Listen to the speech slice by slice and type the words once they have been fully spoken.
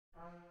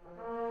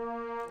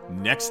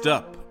Next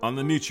up on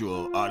the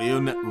Mutual Audio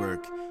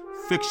Network,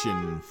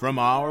 Fiction from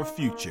Our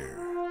Future.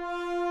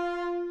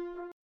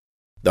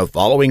 The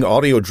following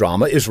audio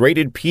drama is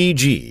rated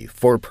PG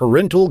for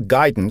parental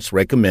guidance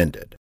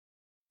recommended.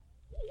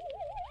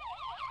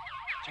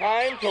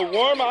 Time to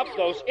warm up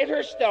those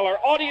interstellar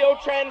audio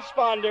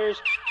transponders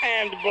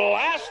and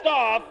blast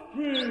off.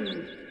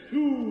 3,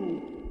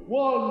 2,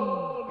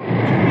 1.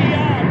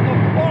 Beyond the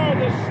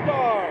farthest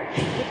star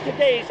with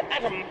today's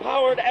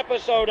atom-powered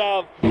episode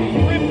of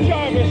Rip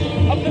Jarvis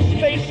of the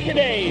Space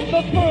Today.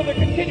 The further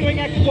continuing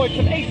exploits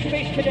of Ace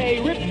Space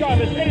Today, Rip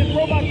Jarvis and his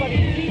robot buddy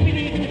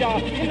ZPD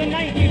Duda in the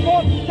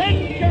 94th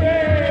century.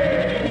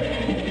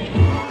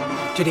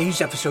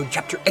 Today's episode,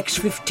 Chapter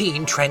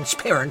X-15,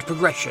 Transparent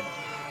Progression.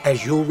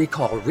 As you'll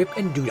recall, Rip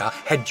and Duda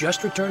had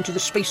just returned to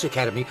the Space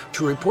Academy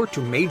to report to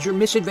Major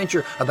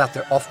Misadventure about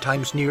their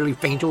oft-times nearly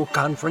fatal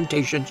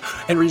confrontations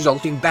and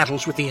resulting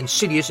battles with the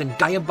insidious and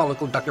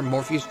diabolical Dr.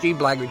 Morpheus G.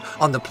 Blackguard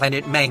on the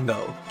planet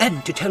Mango,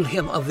 and to tell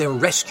him of their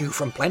rescue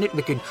from planet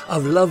Wicked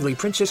of lovely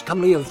Princess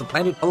Comely of the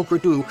planet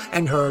Ulkratu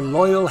and her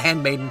loyal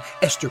handmaiden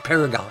Esther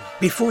Paragon.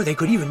 Before they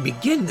could even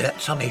begin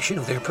that summation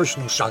of their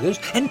personal sagas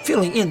and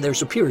filling in their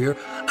superior,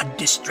 a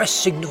distress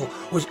signal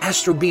was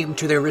astro-beamed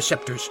to their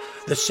receptors.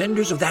 The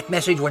senders of that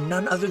message were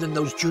none other than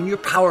those junior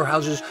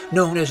powerhouses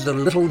known as the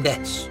Little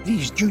Deaths.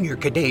 These junior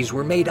cadets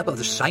were made up of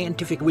the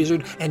scientific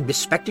wizard and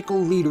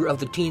bespectacled leader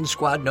of the teen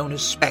squad known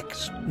as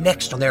Specs.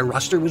 Next on their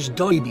roster was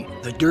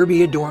Doiby, the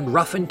derby-adorned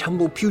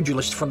rough-and-tumble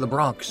pugilist from the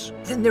Bronx.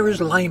 Then there is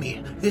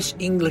Limey. This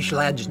English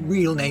lad's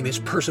real name is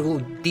Percival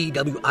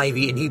D.W.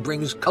 Ivy, and he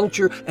brings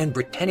culture and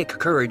Britannic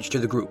courage to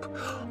the group.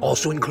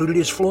 Also included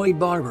is Floyd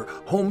Barber.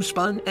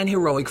 Homespun and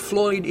heroic,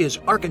 Floyd is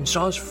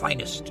Arkansas's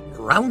finest.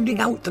 Rounding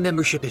out the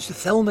membership is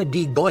Thelma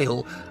D.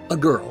 Boyle, a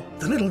girl.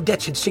 The Little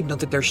Deaths had signaled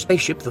that their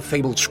spaceship, the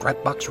fabled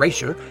Scrapbox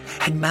Racer,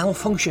 had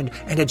malfunctioned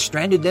and had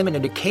stranded them in a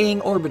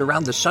decaying orbit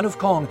around the Sun of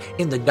Kong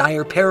in the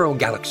Dire Peril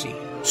Galaxy.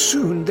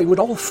 Soon they would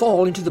all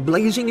fall into the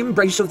blazing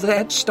embrace of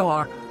that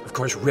star. Of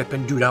course, Rip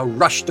and Duda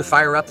rushed to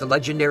fire up the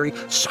legendary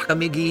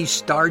Sakamigi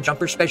Star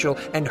Jumper Special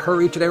and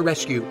hurry to their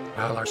rescue.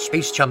 While our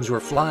space chums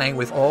were flying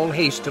with all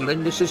haste to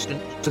lend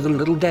assistance to the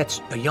Little Deaths,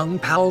 the young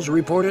pals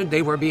reported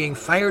they were being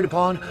fired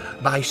upon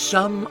by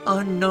some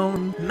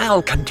unknown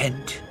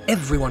malcontent.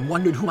 Everyone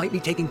wondered who might be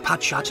taking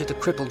potshots at the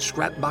crippled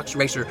Scrapbox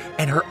Racer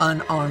and her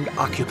unarmed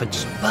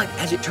occupants. But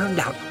as it turned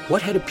out,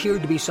 what had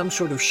appeared to be some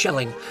sort of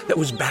shelling that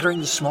was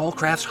battering the small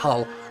craft's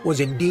hull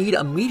was indeed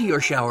a meteor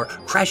shower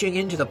crashing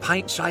into the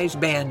pint-sized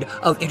band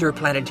of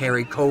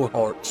interplanetary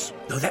cohorts.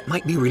 Though that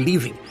might be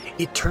relieving,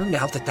 it turned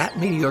out that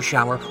meteor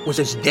shower was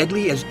as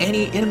deadly as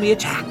any enemy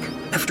attack.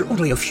 After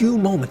only a few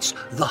moments,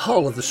 the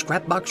hull of the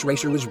Scrapbox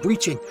Racer was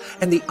breaching,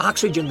 and the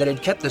oxygen that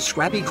had kept the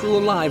scrappy crew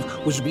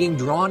alive was being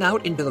drawn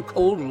out into the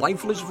cold,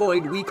 lifeless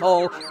void we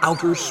call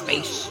outer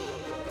space.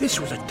 This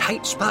was a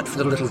tight spot for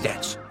the Little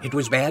Deaths. It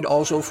was bad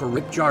also for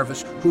Rip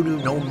Jarvis, who knew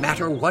no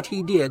matter what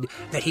he did,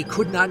 that he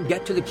could not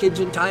get to the kids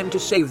in time to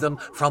save them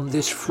from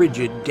this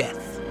frigid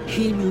death.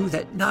 He knew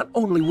that not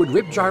only would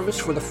Rip Jarvis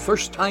for the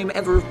first time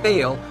ever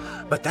fail,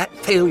 but that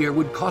failure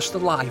would cost the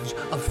lives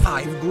of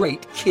 5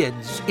 great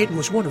kids. It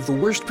was one of the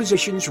worst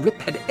positions Rip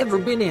had ever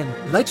been in.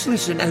 Let's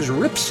listen as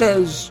Rip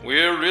says,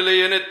 "We're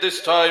really in it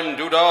this time,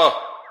 Duda."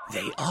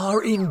 They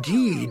are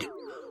indeed.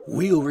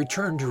 We'll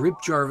return to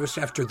Rip Jarvis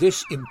after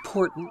this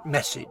important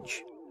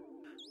message.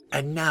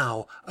 And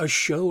now, a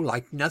show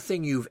like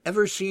nothing you've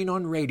ever seen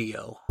on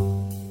radio.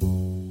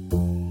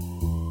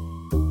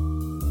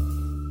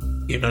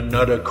 In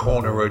another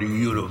corner of the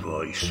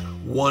universe,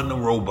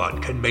 one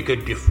robot can make a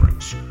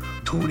difference.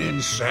 Tune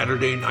in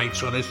Saturday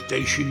nights on a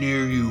station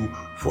near you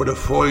for the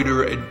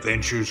further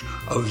adventures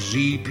of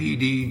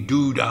ZPD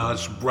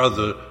Duda's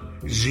brother,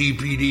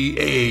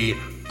 ZPD-A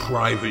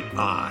Private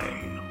Eye.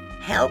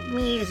 Help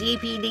me,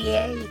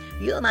 ZPD-A.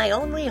 You're my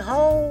only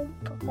hope.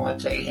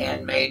 What's a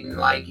handmaiden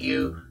like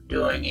you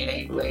doing in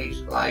a place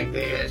like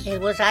this?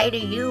 It was either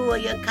you or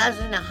your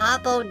cousin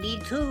Hoppo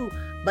D2,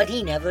 but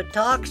he never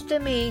talks to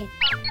me.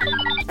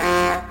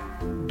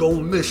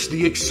 Don't miss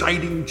the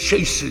exciting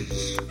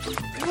chases.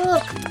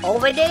 Look,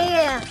 over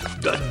there.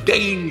 The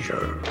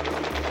danger.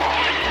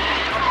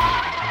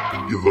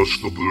 Give us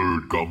the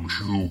bird,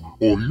 Gumshoe,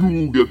 or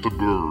you'll get the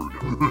bird.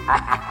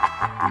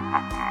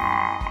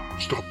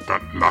 Stop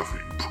that laughing,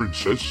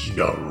 princess.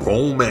 The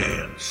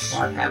romance.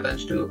 What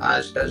happens to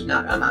us does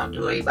not amount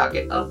to a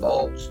bucket of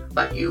bolts,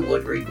 but you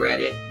would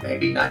regret it.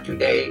 Maybe not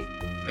today,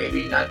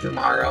 maybe not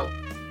tomorrow,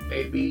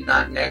 maybe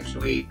not next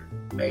week,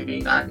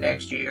 maybe not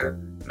next year,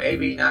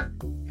 maybe not...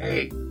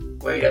 Hey,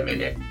 wait a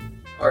minute.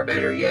 Or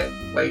better yet,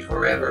 wait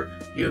forever.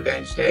 You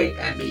can stay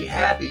and be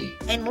happy.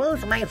 And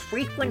lose my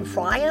frequent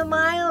flyer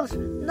miles?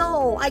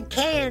 No, I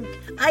can't.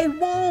 I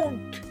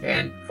won't.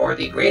 And for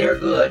the greater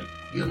good,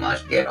 you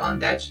must get on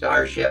that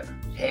starship,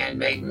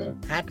 handmaiden.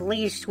 At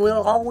least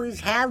we'll always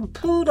have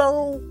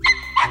Pluto.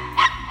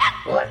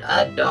 What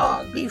a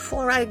dog.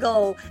 Before I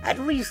go, at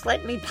least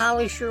let me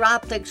polish your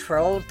optics for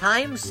old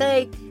time's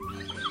sake.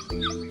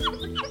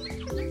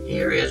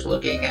 Here is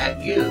looking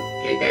at you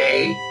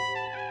today.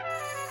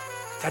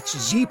 That's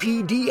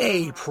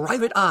ZPDA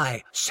Private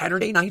Eye,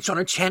 Saturday nights on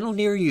a channel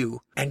near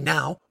you. And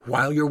now,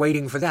 while you're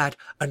waiting for that,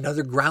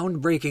 another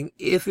groundbreaking,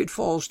 if it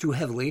falls too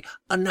heavily,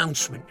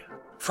 announcement.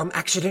 From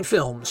Accident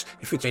Films,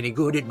 if it's any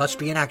good, it must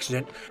be an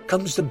accident,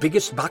 comes the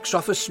biggest box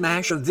office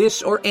smash of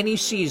this or any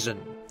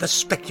season. The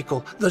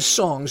spectacle, the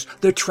songs,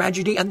 the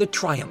tragedy and the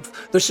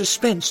triumph, the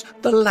suspense,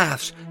 the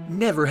laughs.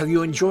 Never have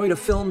you enjoyed a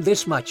film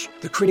this much.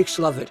 The critics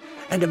love it,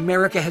 and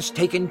America has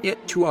taken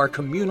it to our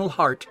communal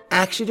heart.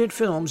 Accident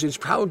Films is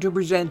proud to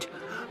present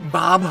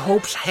Bob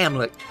Hope's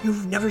Hamlet.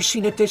 You've never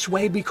seen it this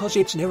way because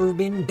it's never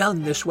been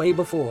done this way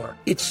before.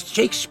 It's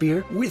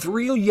Shakespeare with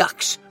real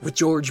yucks, with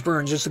George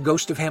Burns as the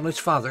ghost of Hamlet's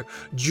father,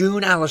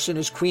 June Allison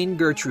as Queen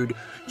Gertrude,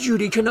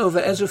 Judy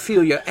Canova as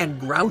Ophelia, and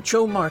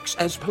Groucho Marx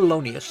as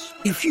Polonius.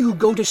 If you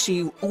go to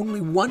see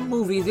only one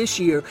movie this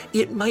year,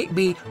 it might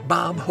be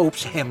Bob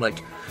Hope's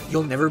Hamlet.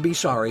 You'll never be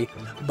sorry.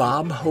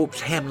 Bob Hope's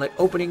Hamlet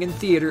opening in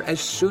theater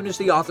as soon as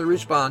the author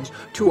responds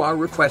to our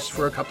request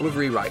for a couple of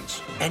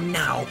rewrites. And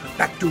now,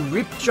 back to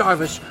Rip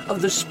Jarvis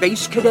of the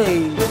Space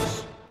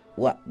Cadets.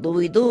 What do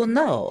we do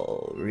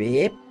now,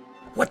 Rip?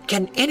 What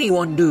can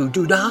anyone do,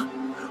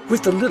 Doodah?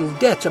 With the little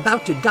Dets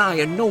about to die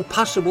and no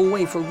possible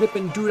way for Rip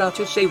and Doodah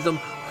to save them,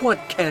 what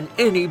can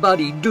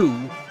anybody do?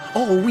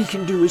 All we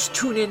can do is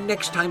tune in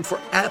next time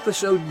for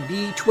episode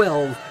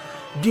B12,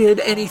 Did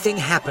Anything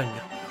Happen?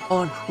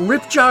 On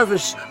Rip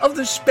Jarvis of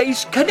the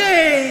Space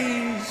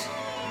Cadets!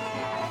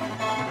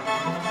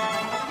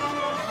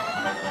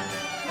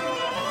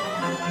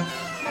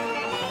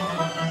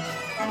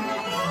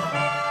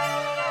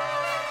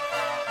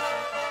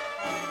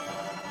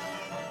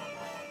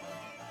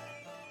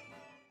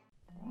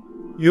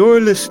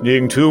 You're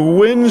listening to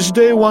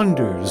Wednesday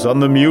Wonders on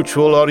the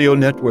Mutual Audio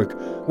Network,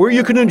 where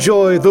you can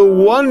enjoy the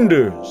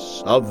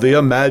wonders of the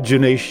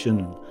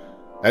imagination.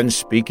 And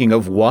speaking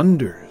of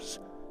wonders,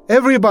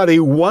 everybody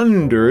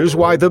wonders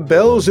why the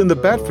Bells in the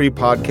Bat Free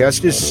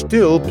podcast is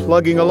still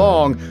plugging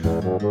along.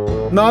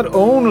 Not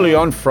only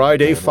on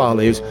Friday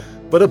Follies,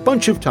 but a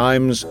bunch of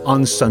times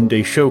on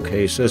Sunday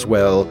Showcase as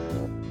well.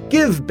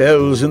 Give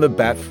Bells in the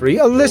Bat Free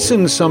a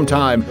listen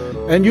sometime,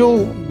 and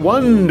you'll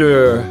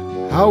wonder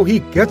how he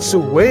gets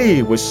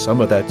away with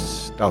some of that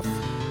stuff.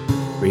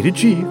 Rated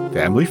G,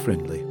 family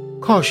friendly.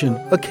 Caution,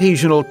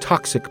 occasional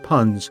toxic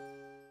puns.